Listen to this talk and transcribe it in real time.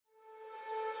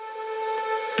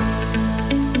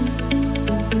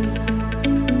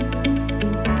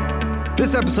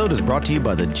This episode is brought to you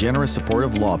by the generous support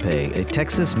of LawPay, a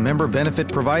Texas member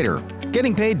benefit provider.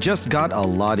 Getting paid just got a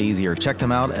lot easier. Check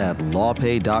them out at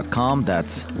lawpay.com.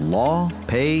 That's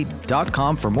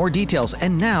lawpay.com for more details.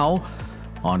 And now,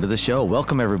 on to the show.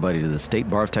 Welcome, everybody, to the State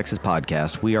Bar of Texas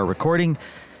podcast. We are recording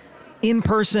in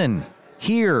person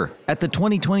here at the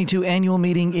 2022 annual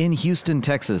meeting in Houston,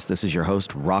 Texas. This is your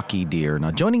host, Rocky Deer.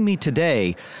 Now, joining me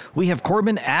today, we have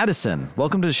Corbin Addison.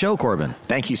 Welcome to the show, Corbin.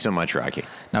 Thank you so much, Rocky.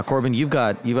 Now, Corbin, you've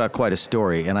got quite a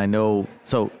story, and I know.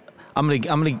 So, I'm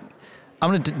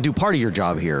gonna do part of your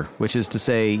job here, which is to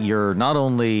say you're not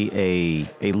only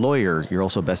a lawyer, you're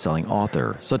also a best-selling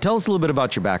author. So, tell us a little bit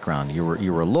about your background. You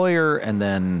were a lawyer, and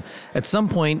then at some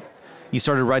point, you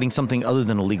started writing something other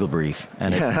than a legal brief,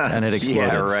 and it exploded.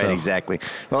 Yeah, right, exactly.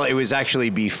 Well, it was actually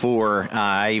before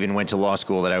I even went to law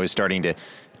school that I was starting to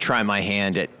try my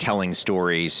hand at telling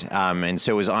stories. And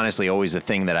so it was honestly always the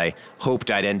thing that I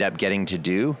hoped I'd end up getting to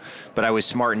do. But I was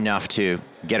smart enough to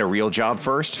get a real job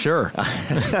first. Sure.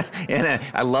 And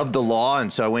I loved the law,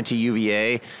 and so I went to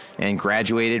UVA and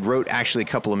graduated, wrote actually a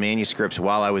couple of manuscripts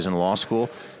while I was in law school.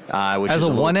 Which as is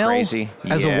a 1L? Crazy.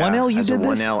 As a 1L you did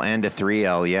this? As a 1L and a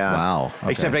 3L, yeah. Wow.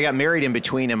 Okay. Except I got married in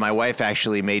between, and my wife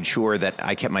actually made sure that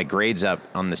I kept my grades up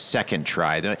on the second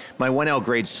try. My 1L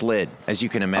grade slid, as you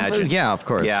can imagine. Yeah, of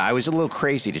course. Yeah, I was a little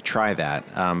crazy to try that.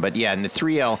 But yeah, in the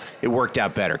 3L, it worked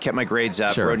out better. Kept my grades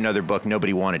up, wrote another book.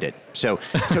 Nobody wanted it. So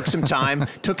took some time.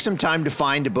 Took some time to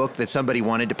find a book that somebody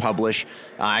wanted to publish.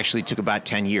 Actually took about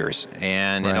 10 years.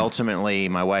 And ultimately,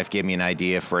 my wife gave me an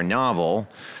idea for a novel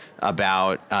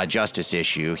about a justice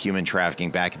issue, human trafficking,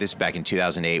 back in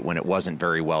 2008 when it wasn't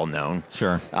very well known.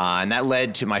 Sure. And that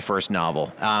led to my first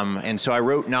novel. And so I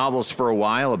wrote novels for a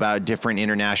while about different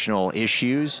international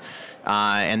issues,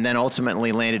 and then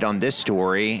ultimately landed on this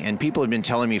story. And people had been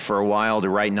telling me for a while to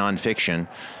write nonfiction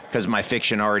because my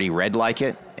fiction already read like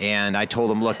it. And I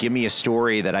told them, look, give me a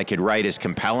story that I could write as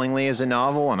compellingly as a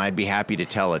novel, and I'd be happy to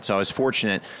tell it. So I was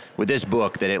fortunate with this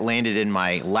book that it landed in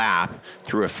my lap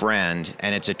through a friend,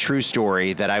 and it's a true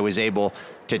story that I was able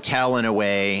to tell in a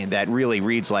way that really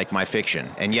reads like my fiction,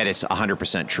 and yet it's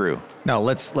 100% true. Now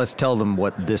let's tell them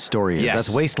what this story is. Yes,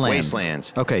 that's Wastelands.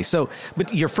 Wastelands. Okay, so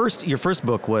but your first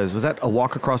book was that A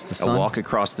Walk Across the Sun? A Walk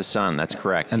Across the Sun. That's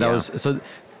correct. And that was so.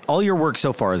 All your work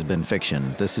so far has been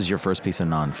fiction. This is your first piece of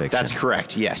nonfiction. That's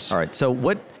correct. Yes. All right. So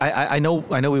what I know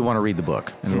we want to read the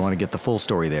book and we want to get the full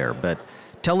story there, but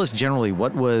tell us generally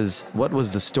what was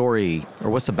the story, or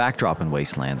what's the backdrop in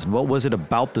Wastelands, and what was it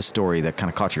about the story that kind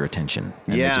of caught your attention?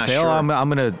 And yeah, you say, sure. Oh, I'm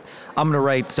gonna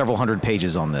write several hundred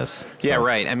pages on this. So. Yeah,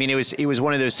 right. I mean, it was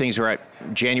one of those things where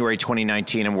January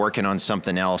 2019, I'm working on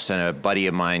something else, and a buddy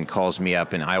of mine calls me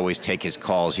up, and I always take his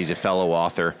calls. He's a fellow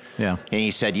author. Yeah. And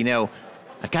he said,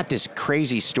 I've got this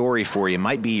crazy story for you. It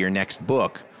might be your next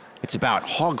book. It's about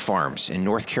hog farms in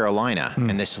North Carolina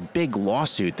and this big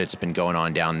lawsuit that's been going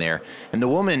on down there. And the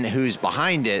woman who's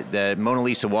behind it, the Mona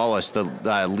Lisa Wallace,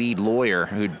 the lead lawyer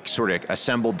who sort of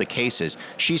assembled the cases,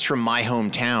 she's from my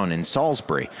hometown in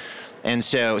Salisbury. And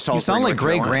so Salisbury, you sound like North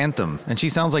Greg Carolina. Grantham, and she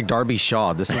sounds like Darby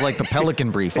Shaw. This is like the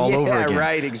Pelican Brief all over again. Yeah,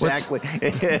 right, exactly.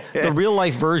 The real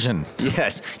life version.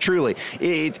 Yes, truly.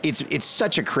 It's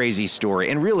such a crazy story.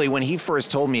 And really, when he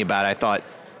first told me about it, I thought,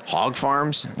 hog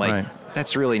farms?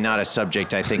 That's really not a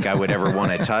subject I think I would ever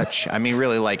want to touch. I mean,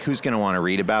 really, who's going to want to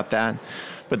read about that?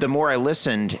 But the more I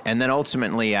listened, and then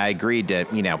ultimately I agreed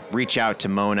to, reach out to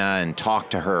Mona and talk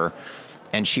to her.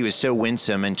 And she was so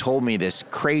winsome and told me this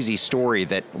crazy story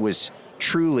that was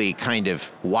truly kind of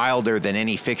wilder than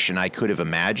any fiction I could have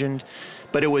imagined.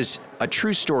 But it was a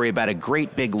true story about a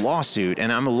great big lawsuit.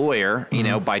 And I'm a lawyer,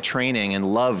 by training,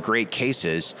 and love great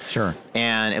cases. Sure.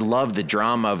 And I love the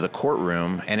drama of the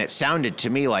courtroom. And it sounded to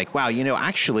me like, wow,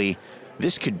 actually,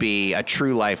 this could be a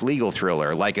true life legal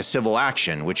thriller, like a civil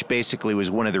action, which basically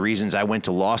was one of the reasons I went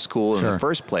to law school in the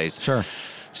first place. Sure.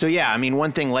 So, yeah, I mean,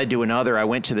 one thing led to another. I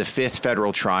went to the 5th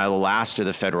federal trial, the last of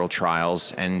the federal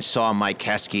trials, and saw Mike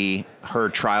Keskey, her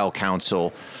trial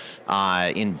counsel,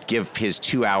 give his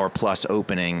 2-hour-plus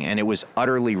opening, and it was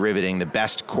utterly riveting, the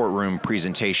best courtroom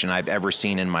presentation I've ever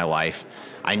seen in my life.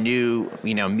 I knew,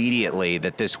 immediately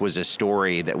that this was a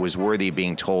story that was worthy of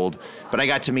being told, but I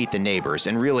got to meet the neighbors,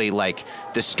 and really,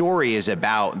 the story is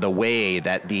about the way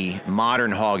that the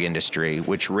modern hog industry,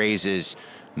 which raises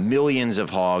millions of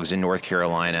hogs in North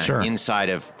Carolina inside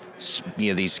of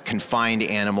these confined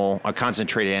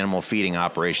concentrated animal feeding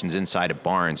operations inside of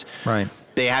barns. Right.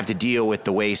 They have to deal with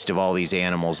the waste of all these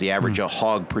animals. The average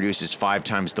hog produces 5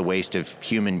 times the waste of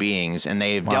human beings, and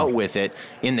they have dealt with it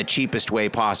in the cheapest way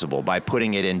possible by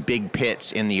putting it in big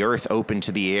pits in the earth open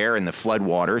to the air in the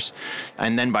floodwaters,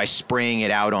 and then by spraying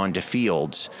it out onto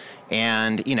fields.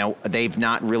 And, they've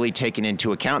not really taken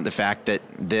into account the fact that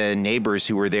the neighbors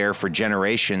who were there for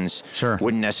generations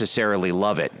wouldn't necessarily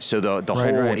love it. So the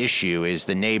whole issue is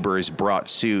the neighbors brought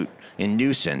suit in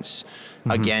nuisance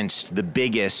against the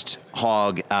biggest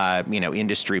hog,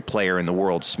 industry player in the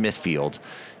world, Smithfield.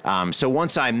 So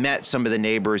once I met some of the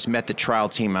neighbors, met the trial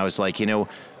team, I was like,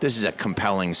 this is a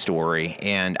compelling story.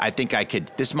 And I think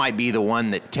this might be the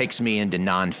one that takes me into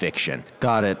nonfiction.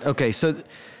 Got it. Okay. So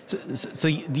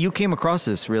you came across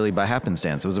this really by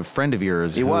happenstance. It was a friend of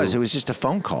yours. It was just a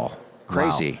phone call.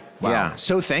 Crazy. Wow. Yeah.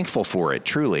 So thankful for it,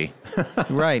 truly.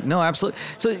 Right. No, absolutely.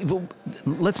 So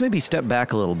let's maybe step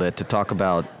back a little bit to talk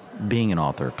about being an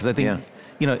author. Because I think,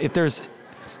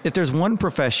 if there's one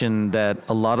profession that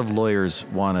a lot of lawyers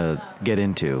want to get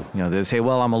into, they say,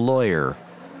 well, I'm a lawyer.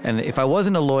 And if I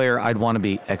wasn't a lawyer, I'd want to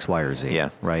be X, Y, or Z.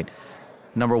 Yeah. Right.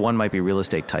 Number one might be real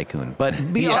estate tycoon. But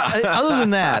other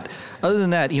than that,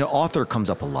 author comes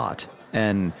up a lot.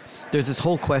 And there's this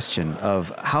whole question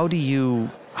of how do you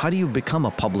become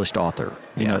a published author?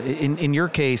 In your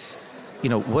case,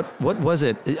 what was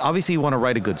it? Obviously, you want to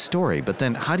write a good story, but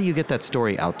then how do you get that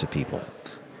story out to people?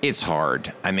 It's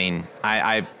hard. I mean,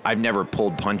 I've never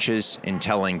pulled punches in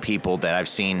telling people that I've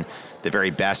seen the very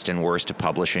best and worst of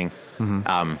publishing.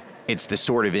 Mm-hmm. It's the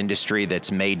sort of industry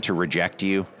that's made to reject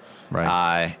you.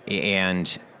 Right.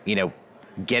 And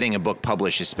getting a book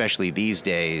published, especially these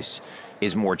days,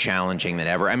 is more challenging than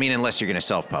ever. I mean, unless you're going to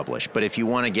self-publish. But if you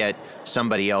want to get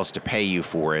somebody else to pay you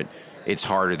for it, it's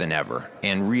harder than ever.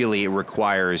 And really, it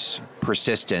requires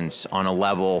persistence on a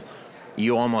level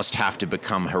you almost have to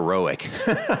become heroic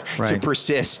to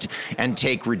persist and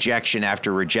take rejection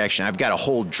after rejection. I've got a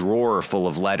whole drawer full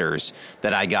of letters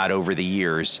that I got over the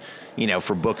years,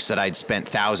 for books that I'd spent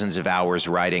thousands of hours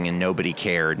writing and nobody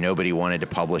cared. Nobody wanted to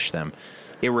publish them.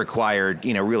 It required,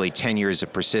 really 10 years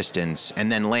of persistence and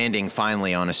then landing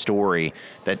finally on a story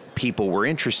that people were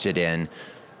interested in.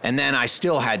 And then I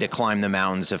still had to climb the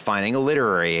mountains of finding a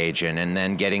literary agent and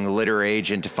then getting the literary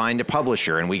agent to find a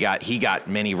publisher. And he got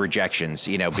many rejections,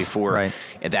 before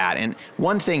that. And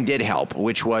one thing did help,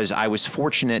 which was I was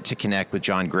fortunate to connect with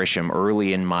John Grisham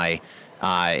early in my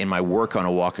work on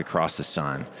A Walk Across the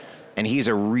Sun. And he's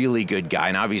a really good guy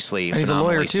and obviously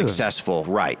phenomenally successful.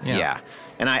 Right. Yeah.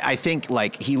 And I think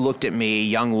he looked at me,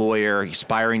 young lawyer,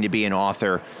 aspiring to be an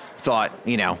author, thought,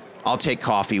 I'll take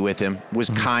coffee with him,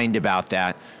 was kind about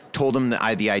that, told him the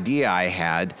idea I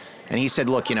had. And he said,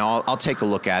 look, I'll take a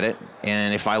look at it.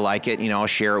 And if I like it, I'll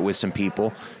share it with some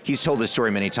people. He's told this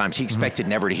story many times. He expected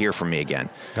never to hear from me again.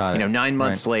 Got it. 9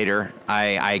 months later,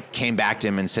 I came back to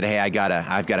him and said, hey, I've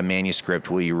got a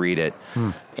manuscript. Will you read it?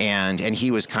 And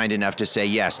he was kind enough to say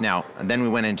yes. Now, then we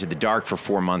went into the dark for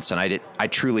 4 months, and I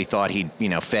truly thought he'd,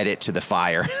 fed it to the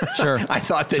fire. Sure. I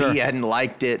thought that he hadn't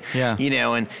liked it. Yeah.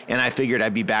 And I figured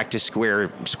I'd be back to square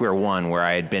one where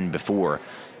I had been before.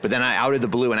 But then out of the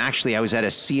blue, and actually I was at a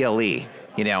CLE.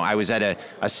 I was at a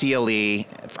CLE,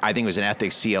 I think it was an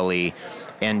ethics CLE,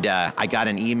 and I got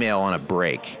an email on a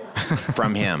break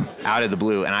from him out of the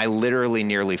blue, and I literally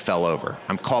nearly fell over.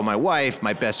 I called my wife,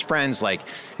 my best friends, it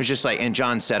was just and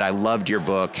John said, I loved your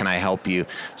book, can I help you?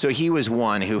 So he was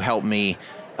one who helped me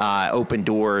open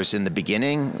doors in the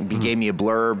beginning. He gave me a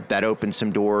blurb that opened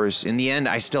some doors. In the end,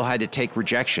 I still had to take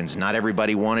rejections. Not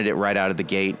everybody wanted it right out of the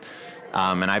gate.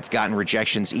 And I've gotten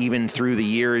rejections even through the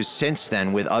years since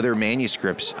then with other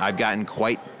manuscripts. I've gotten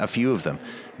quite a few of them.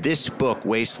 This book,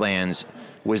 Wastelands,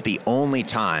 was the only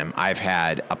time I've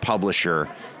had a publisher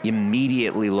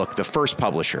immediately the first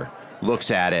publisher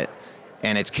looks at it,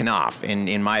 and it's Knopf. And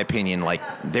in my opinion,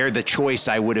 they're the choice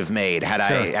I would have made had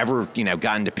I ever,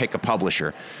 gotten to pick a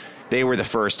publisher. They were the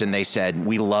first, and they said,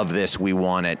 we love this, we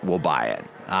want it, we'll buy it.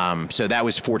 So that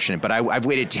was fortunate. But I've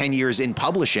waited 10 years in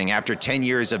publishing after 10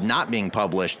 years of not being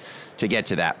published to get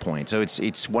to that point. So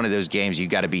it's one of those games you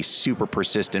got to be super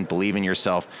persistent, believe in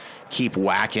yourself, keep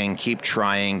whacking, keep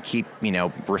trying, keep,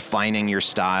 refining your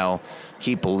style,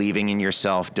 keep believing in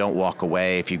yourself. Don't walk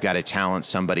away. If you've got a talent,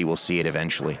 somebody will see it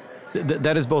eventually.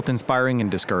 That is both inspiring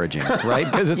and discouraging, right?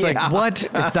 Because it's what?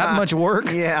 It's that much work?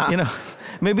 Yeah.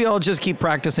 Maybe I'll just keep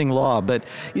practicing law. But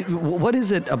what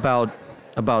is it about,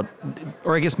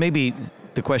 or I guess maybe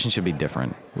the question should be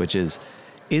different, which is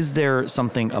there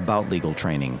something about legal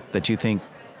training that you think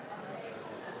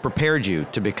prepared you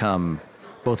to become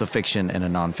both a fiction and a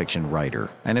nonfiction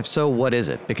writer? And if so, what is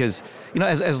it? Because,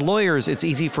 as lawyers, it's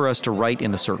easy for us to write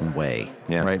in a certain way,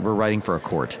 right? We're writing for a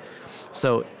court.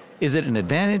 So is it an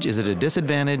advantage? Is it a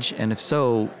disadvantage? And if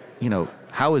so,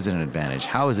 how is it an advantage?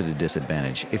 How is it a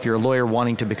disadvantage if you're a lawyer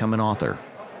wanting to become an author?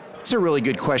 It's a really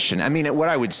good question. I mean, what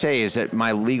I would say is that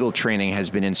my legal training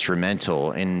has been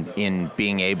instrumental in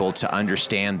being able to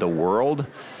understand the world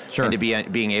and to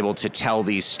being able to tell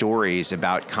these stories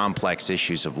about complex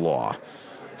issues of law.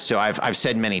 So I've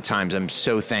said many times, I'm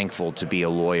so thankful to be a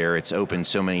lawyer. It's opened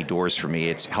so many doors for me.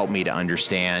 It's helped me to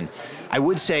understand. I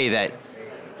would say that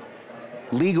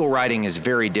legal writing is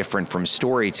very different from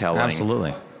storytelling.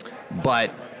 Absolutely.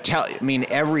 But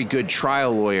every good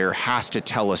trial lawyer has to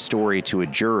tell a story to a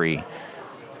jury,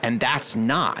 and that's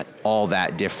not all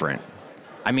that different.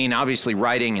 I mean, obviously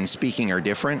writing and speaking are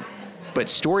different,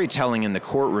 but storytelling in the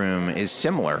courtroom is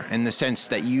similar in the sense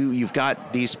that you've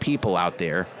got these people out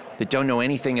there that don't know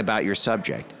anything about your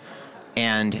subject,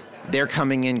 and they're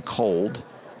coming in cold,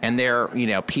 and they're,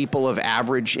 people of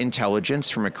average intelligence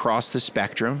from across the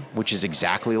spectrum, which is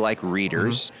exactly like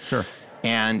readers. Mm-hmm. Sure.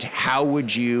 And how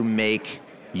would you make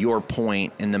your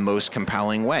point in the most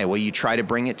compelling way? Well, you try to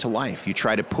bring it to life. You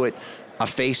try to put a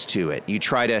face to it. You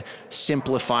try to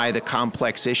simplify the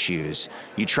complex issues.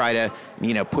 You try to,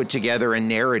 put together a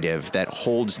narrative that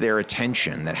holds their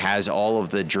attention, that has all of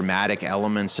the dramatic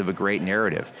elements of a great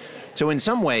narrative. So in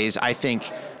some ways, I think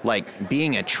like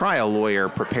being a trial lawyer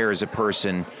prepares a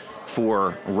person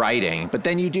for writing, but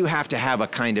then you do have to have a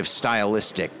kind of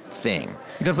stylistic thing.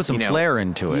 You got to put some flair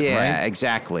into it, yeah, right?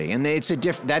 Exactly. And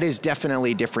that is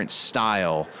definitely a different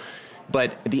style.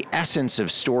 But the essence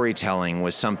of storytelling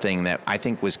was something that I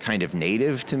think was kind of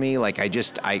native to me. Like I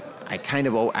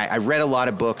read a lot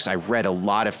of books. I read a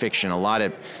lot of fiction, a lot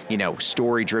of,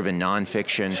 story-driven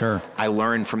nonfiction. Sure. I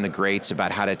learned from the greats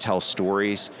about how to tell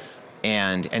stories.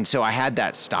 And so I had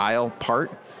that style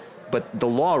part. But the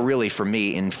law really, for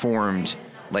me, informed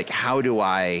like, how do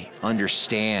I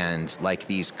understand like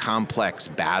these complex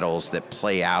battles that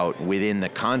play out within the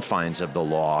confines of the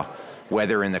law,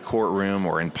 whether in the courtroom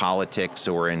or in politics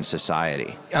or in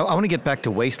society? I want to get back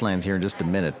to Wastelands here in just a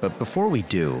minute, but before we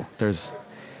do,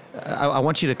 I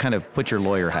want you to kind of put your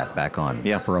lawyer hat back on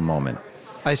for a moment.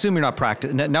 I assume you're not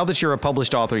practicing. Now that you're a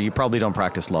published author, you probably don't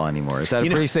practice law anymore. Is that a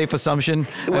pretty safe assumption?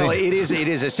 Well, it is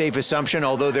a safe assumption,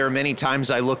 although there are many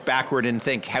times I look backward and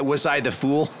think, was I the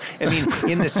fool? I mean,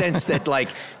 in the sense that, like,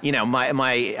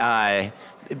 my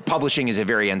publishing is a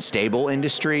very unstable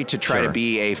industry to try to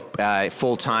be a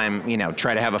full-time,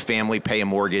 try to have a family, pay a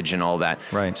mortgage and all that.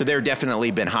 Right. So there have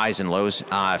definitely been highs and lows,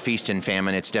 feast and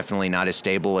famine. It's definitely not as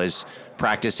stable as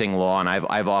practicing law, and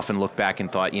I've often looked back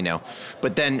and thought,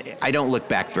 but then I don't look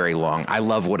back very long. I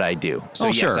love what I do. So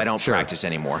yes, I don't practice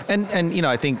anymore. And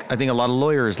I think a lot of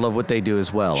lawyers love what they do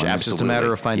as well. And it's just a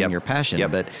matter of finding your passion.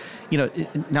 But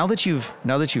now that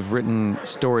you've written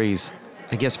stories,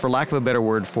 I guess for lack of a better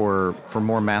word, for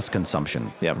more mass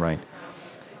consumption, right?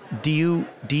 Do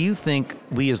you think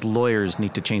we as lawyers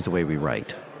need to change the way we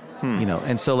write?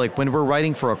 And so like when we're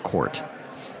writing for a court,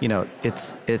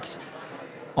 it's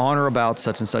on or about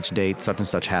such and such date, such and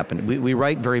such happened. We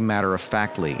write very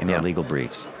matter-of-factly in our legal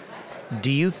briefs. Do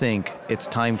you think it's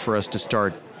time for us to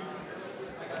start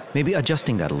maybe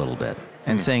adjusting that a little bit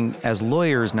and saying, as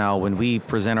lawyers now, when we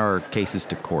present our cases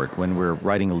to court, when we're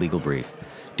writing a legal brief,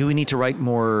 do we need to write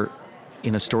more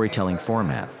in a storytelling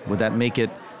format? Would that make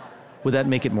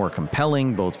it more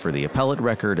compelling, both for the appellate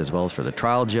record as well as for the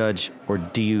trial judge? Or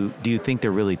do you think they're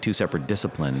really two separate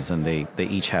disciplines and they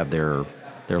each have their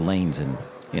lanes in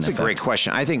It's a great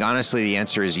question. I think, honestly, the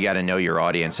answer is you got to know your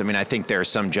audience. I mean, I think there are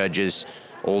some judges,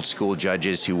 old school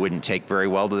judges, who wouldn't take very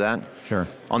well to that. Sure.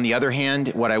 On the other hand,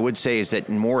 what I would say is that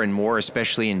more and more,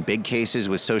 especially in big cases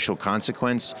with social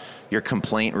consequence, your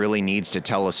complaint really needs to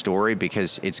tell a story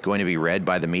because it's going to be read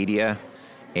by the media.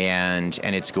 And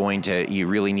you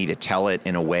really need to tell it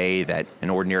in a way that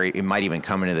it might even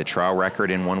come into the trial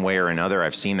record in one way or another.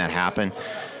 I've seen that happen.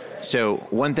 So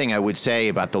one thing I would say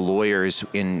about the lawyers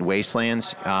in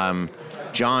Wastelands,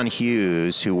 John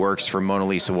Hughes, who works for Mona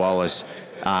Lisa Wallace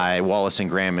and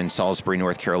Graham in Salisbury,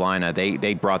 North Carolina,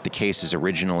 they brought the cases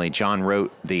originally. John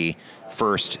wrote the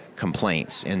first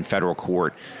complaints in federal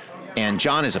court. And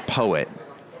John is a poet.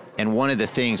 And one of the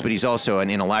things, but he's also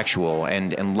an intellectual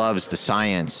and loves the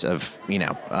science of,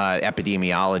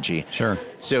 epidemiology. Sure.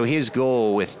 So his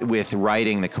goal with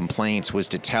writing the complaints was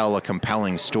to tell a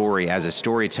compelling story as a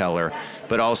storyteller,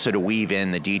 but also to weave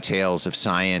in the details of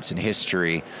science and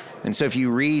history. And so if you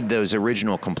read those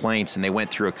original complaints, and they went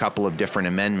through a couple of different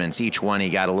amendments, each one he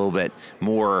got a little bit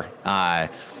more,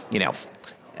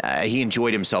 he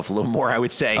enjoyed himself a little more, I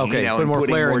would say, and more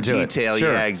putting flair more into detail. It.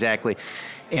 Sure. Yeah, exactly.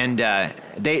 And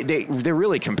they're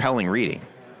really compelling reading,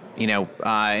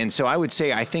 and so I would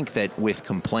say I think that with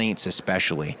complaints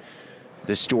especially,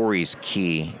 the story's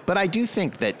key. But I do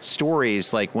think that story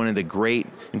is like one of the great,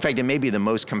 in fact, it may be the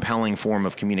most compelling form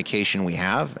of communication we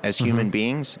have as human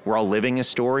beings. We're all living a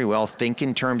story. We all think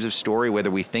in terms of story, whether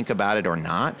we think about it or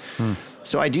not.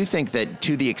 So I do think that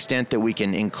to the extent that we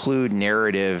can include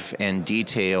narrative and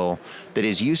detail that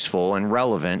is useful and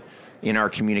relevant in our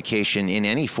communication in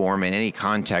any form, in any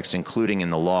context, including in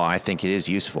the law, I think it is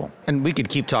useful. And we could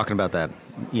keep talking about that,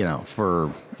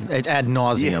 for ad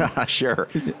nauseum. Yeah, sure.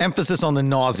 Emphasis on the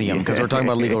nauseum, because we're talking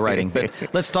about legal writing. But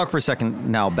let's talk for a second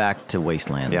now back to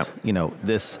Wastelands. Yep.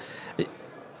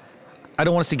 I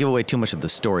don't want us to give away too much of the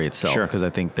story itself, because I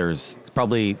think it's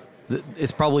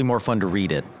probably more fun to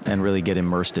read it and really get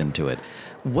immersed into it.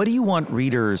 What do you want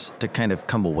readers to kind of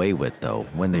come away with, though,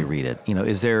 when they read it?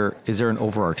 Is there an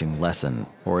overarching lesson,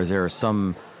 or is there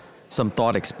some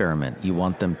thought experiment you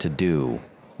want them to do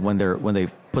when they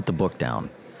put the book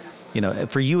down?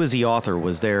 For you as the author,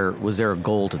 was there a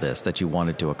goal to this that you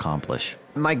wanted to accomplish?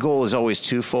 My goal is always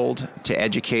twofold: to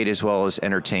educate as well as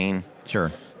entertain.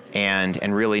 Sure. And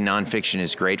really, nonfiction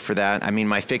is great for that. I mean,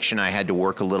 my fiction, I had to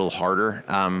work a little harder,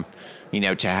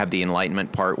 to have the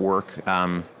enlightenment part work.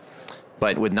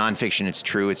 But with nonfiction, it's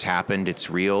true. It's happened. It's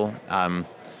real.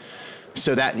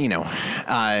 So that,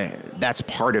 that's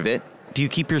part of it. Do you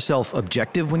keep yourself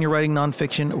objective when you're writing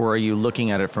nonfiction, or are you looking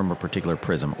at it from a particular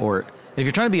prism? Or if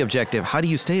you're trying to be objective, how do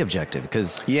you stay objective?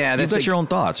 Because you've got your own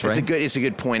thoughts, right? It's a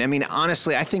good point. I mean,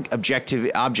 honestly, I think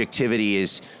objectivity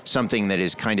is something that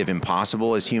is kind of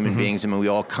impossible as human beings. I mean, we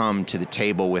all come to the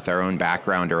table with our own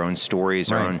background, our own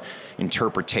stories, our own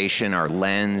interpretation, our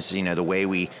lens, the way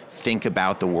we think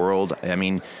about the world. I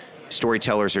mean,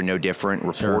 storytellers are no different.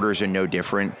 Reporters are no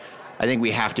different. I think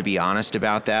we have to be honest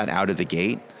about that out of the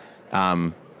gate.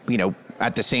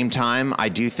 At the same time, I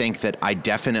do think that I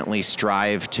definitely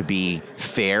strive to be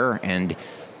fair, and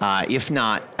if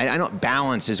not, I don't.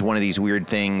 Balance is one of these weird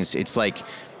things. It's like,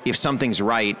 if something's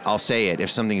right, I'll say it.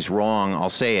 If something's wrong, I'll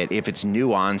say it. If it's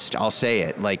nuanced, I'll say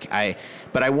it.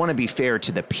 But I want to be fair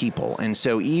to the people, and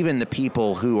so even the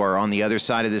people who are on the other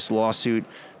side of this lawsuit,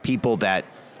 people that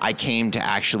I came to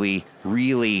actually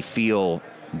really feel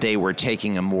they were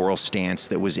taking a moral stance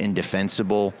that was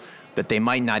indefensible, that they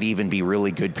might not even be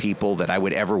really good people that I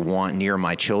would ever want near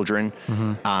my children.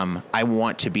 I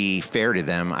want to be fair to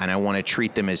them, and I want to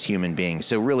treat them as human beings.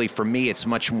 So really, for me, it's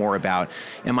much more about,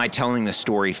 am I telling the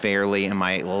story fairly? Am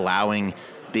I allowing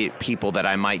the people that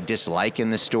I might dislike in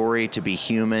the story to be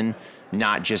human,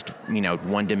 not just,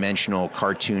 one-dimensional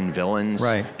cartoon villains?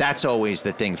 Right. That's always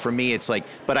the thing. For me, it's like,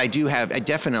 but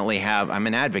I'm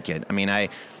an advocate. I mean,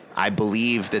 I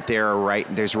believe that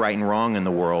there's right and wrong in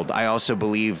the world. I also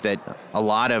believe that a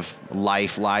lot of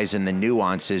life lies in the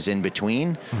nuances in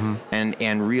between.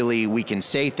 And really, we can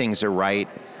say things are right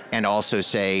and also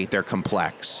say they're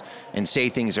complex, and say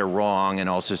things are wrong and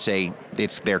also say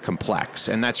they're complex.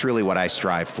 And that's really what I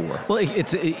strive for. Well,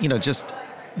 it's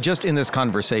just in this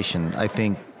conversation, I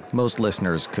think most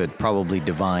listeners could probably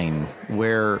divine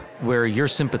where your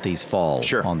sympathies fall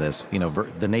on this,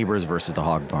 the neighbors versus the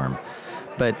hog farm.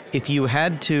 But if you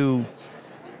had to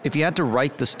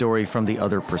write the story from the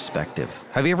other perspective,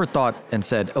 have you ever thought and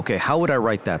said, okay, how would I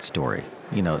write that story?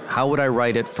 How would I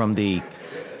write it from the,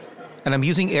 and I'm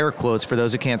using air quotes for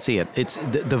those who can't see it, it's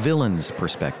the villain's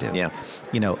perspective. Yeah.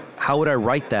 How would I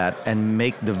write that and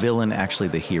make the villain actually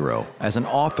the hero? As an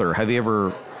author, have you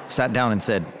ever sat down and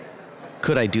said,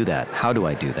 could I do that? How do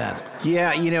I do that?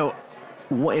 Yeah,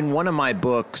 in one of my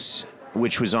books,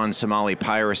 which was on Somali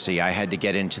piracy, I had to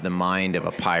get into the mind of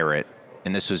a pirate.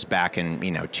 And this was back in,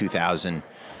 2000,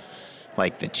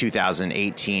 like the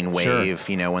 2018 wave,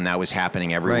 when that was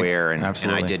happening everywhere. Right.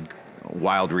 And I did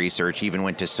wild research, even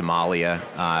went to Somalia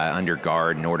under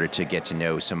guard in order to get to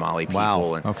know Somali people.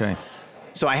 Wow. And okay.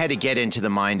 So I had to get into the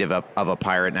mind of a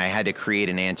pirate, and I had to create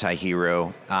an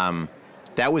anti-hero.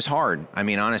 That was hard. I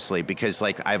mean, honestly, because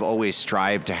I've always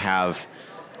strived to have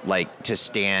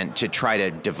to try to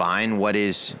divine what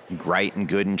is right and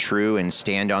good and true and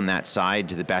stand on that side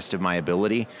to the best of my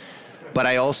ability. But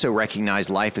I also recognize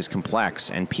life is complex,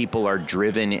 and people are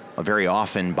driven very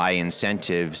often by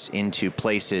incentives into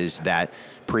places that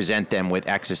present them with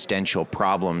existential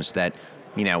problems that,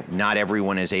 not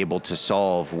everyone is able to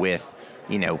solve with,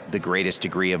 the greatest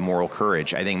degree of moral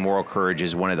courage. I think moral courage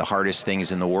is one of the hardest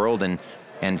things in the world,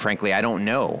 and frankly, I don't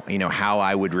know, how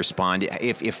I would respond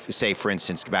if say, for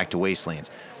instance, back to Wastelands.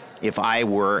 If I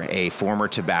were a former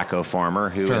tobacco farmer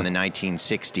who in the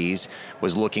 1960s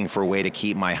was looking for a way to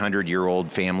keep my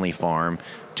 100-year-old family farm,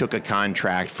 took a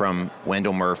contract from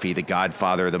Wendell Murphy, the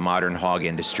godfather of the modern hog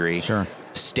industry,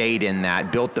 stayed in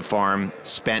that, built the farm,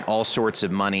 spent all sorts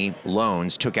of money,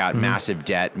 loans, took out massive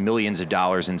debt, millions of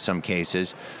dollars in some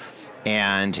cases,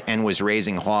 and was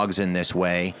raising hogs in this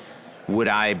way, would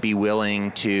I be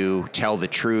willing to tell the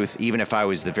truth, even if I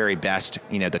was the very best,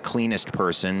 the cleanest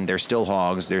person? They're still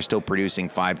hogs. They're still producing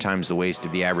 5 times the waste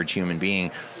of the average human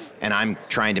being. And I'm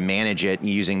trying to manage it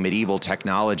using medieval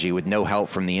technology with no help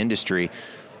from the industry.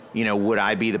 Would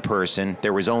I be the person?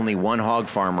 There was only one hog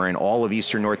farmer in all of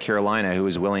Eastern North Carolina who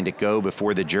was willing to go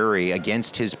before the jury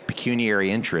against his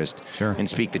pecuniary interest and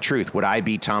speak the truth. Would I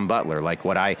be Tom Butler?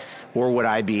 Would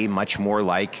I be much more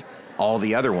like all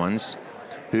the other ones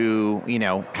who,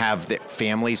 have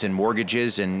families and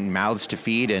mortgages and mouths to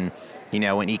feed and,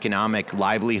 an economic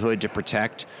livelihood to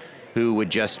protect, who would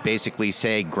just basically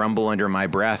say, grumble under my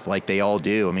breath like they all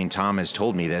do? I mean, Tom has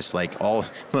told me this,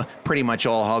 pretty much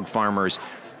all hog farmers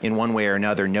in one way or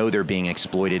another know they're being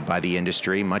exploited by the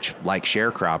industry, much like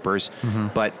sharecroppers,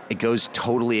 but it goes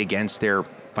totally against their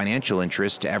financial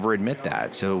interest to ever admit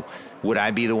that. So would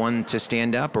I be the one to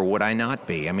stand up, or would I not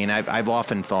be? I mean, I've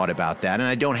often thought about that, and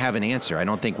I don't have an answer. I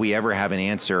don't think we ever have an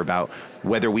answer about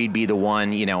whether we'd be the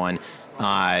one, on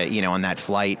that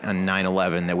flight on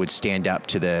 9/11 that would stand up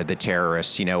to the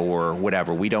terrorists, or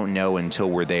whatever. We don't know until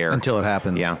we're there. Until it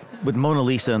happens. Yeah. With Mona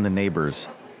Lisa and the neighbors,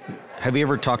 have you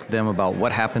ever talked to them about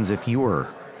what happens if you were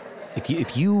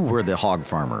the hog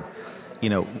farmer?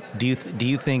 Do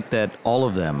you think that all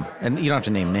of them, and you don't have to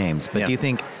name names, but do you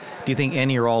think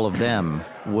any or all of them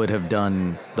would have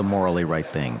done the morally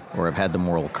right thing, or have had the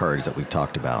moral courage that we've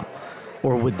talked about?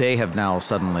 Or would they have now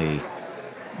suddenly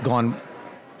gone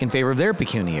in favor of their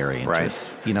pecuniary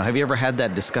interests? Right. Have you ever had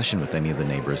that discussion with any of the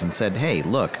neighbors and said, hey,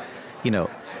 look,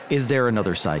 is there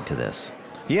another side to this?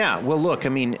 Yeah, well, look, I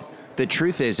mean, the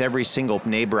truth is every single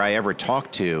neighbor I ever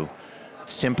talked to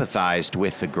sympathized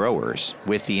with the growers,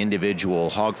 with the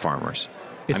individual hog farmers.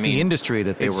 It's the industry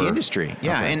that It's the industry,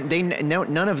 yeah. Okay. And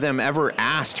none of them ever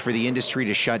asked for the industry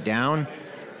to shut down.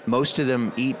 Most of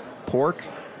them eat pork.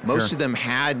 Most of them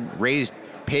had raised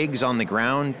pigs on the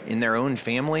ground in their own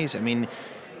families. I mean,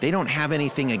 they don't have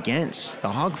anything against the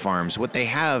hog farms. What they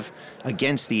have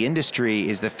against the industry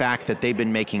is the fact that they've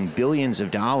been making billions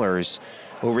of dollars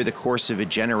over the course of a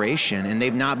generation, and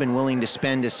they've not been willing to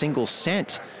spend a single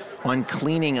cent on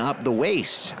cleaning up the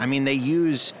waste. I mean, they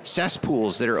use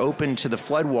cesspools that are open to the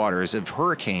floodwaters of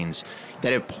hurricanes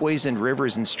that have poisoned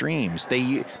rivers and streams.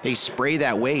 They spray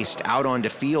that waste out onto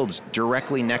fields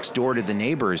directly next door to the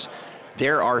neighbors.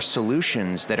 There are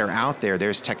solutions that are out there.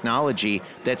 There's technology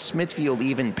that Smithfield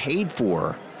even paid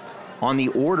for on the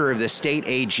order of the state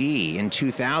AG in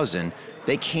 2000.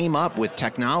 They came up with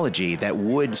technology that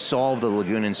would solve the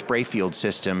lagoon and spray field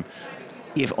system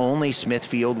if only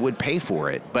Smithfield would pay for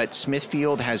it. But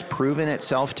Smithfield has proven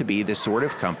itself to be the sort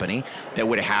of company that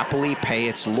would happily pay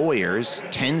its lawyers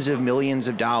tens of millions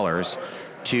of dollars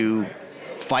to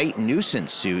fight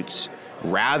nuisance suits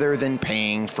rather than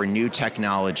paying for new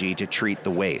technology to treat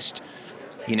the waste.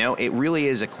 It really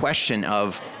is a question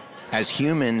of, as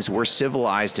humans, we're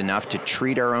civilized enough to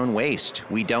treat our own waste.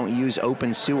 We don't use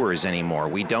open sewers anymore.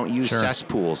 We don't use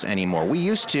cesspools anymore. We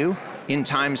used to in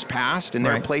times past, and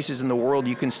there are places in the world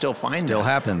you can still find them. Still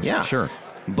happens, yeah. Sure.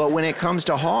 But when it comes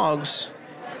to hogs,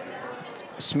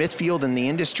 Smithfield and the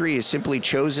industry has simply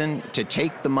chosen to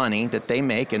take the money that they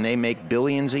make, and they make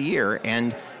billions a year,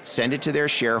 and send it to their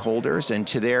shareholders and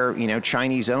to their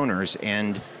Chinese owners,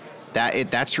 and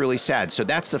that's really sad. So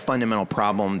that's the fundamental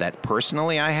problem that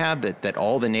personally I have, that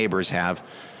all the neighbors have.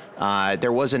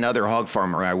 There was another hog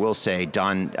farmer, I will say,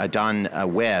 Don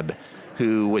Webb,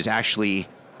 who was actually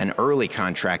an early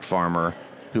contract farmer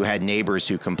who had neighbors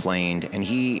who complained, and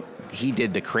he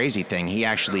did the crazy thing. He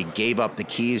actually gave up the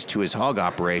keys to his hog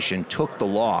operation, took the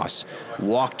loss,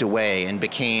 walked away, and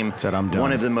became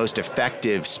one of the most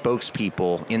effective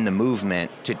spokespeople in the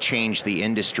movement to change the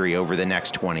industry over the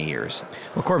next 20 years.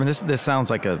 Well, Corbin, this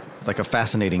sounds like a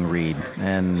fascinating read,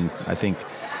 and I think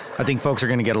folks are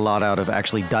going to get a lot out of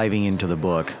actually diving into the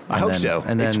book. I hope so.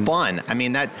 And it's fun. I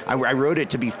mean, I wrote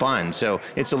it to be fun, so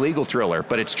it's a legal thriller,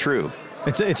 but it's true.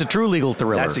 It's a true legal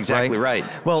thriller. That's exactly right.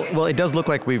 Well, it does look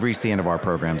like we've reached the end of our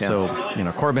program. Yeah.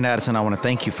 So, Corbin Addison, I want to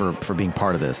thank you for being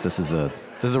part of this. This is a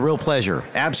real pleasure.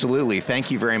 Absolutely. Thank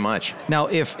you very much. Now,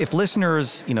 if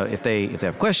listeners, if they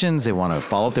have questions, they want to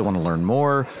follow up, they want to learn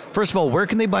more. First of all, where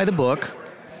can they buy the book?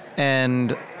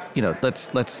 And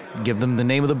let's give them the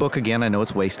name of the book again. I know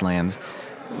it's Wastelands.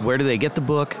 Where do they get the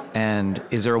book, and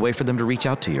is there a way for them to reach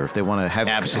out to you, or if they want to have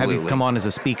you come on as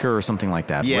a speaker or something like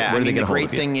that? Yeah, where do they get the great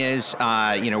thing is,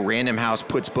 Random House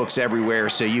puts books everywhere,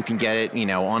 so you can get it,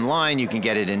 online. You can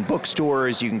get it in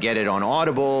bookstores. You can get it on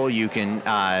Audible. You can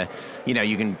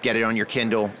you can get it on your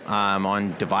Kindle,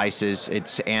 on devices.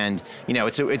 It's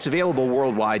available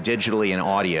worldwide digitally and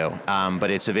audio,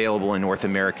 but it's available in North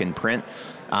American print.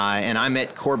 And I'm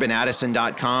at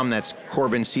CorbinAddison.com. That's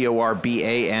Corbin,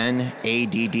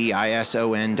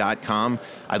 CorbinAddison.com.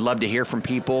 I'd love to hear from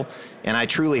people. And I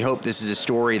truly hope this is a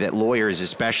story that lawyers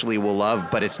especially will love,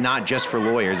 but it's not just for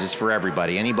lawyers, it's for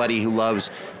everybody. Anybody who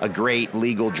loves a great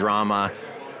legal drama.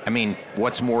 I mean,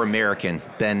 what's more American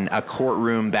than a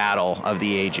courtroom battle of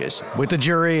the ages? With the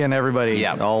jury and everybody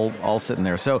all sitting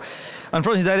there. So,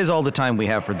 unfortunately, that is all the time we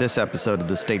have for this episode of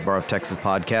the State Bar of Texas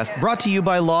podcast, brought to you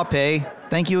by LawPay.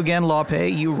 Thank you again,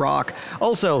 LawPay. You rock.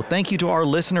 Also, thank you to our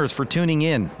listeners for tuning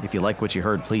in. If you like what you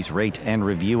heard, please rate and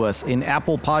review us in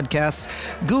Apple Podcasts,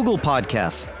 Google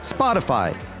Podcasts,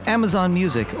 Spotify, Amazon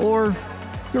Music, or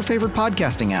your favorite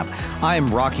podcasting app.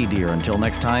 I'm Rocky Deer. Until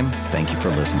next time, thank you for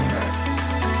listening.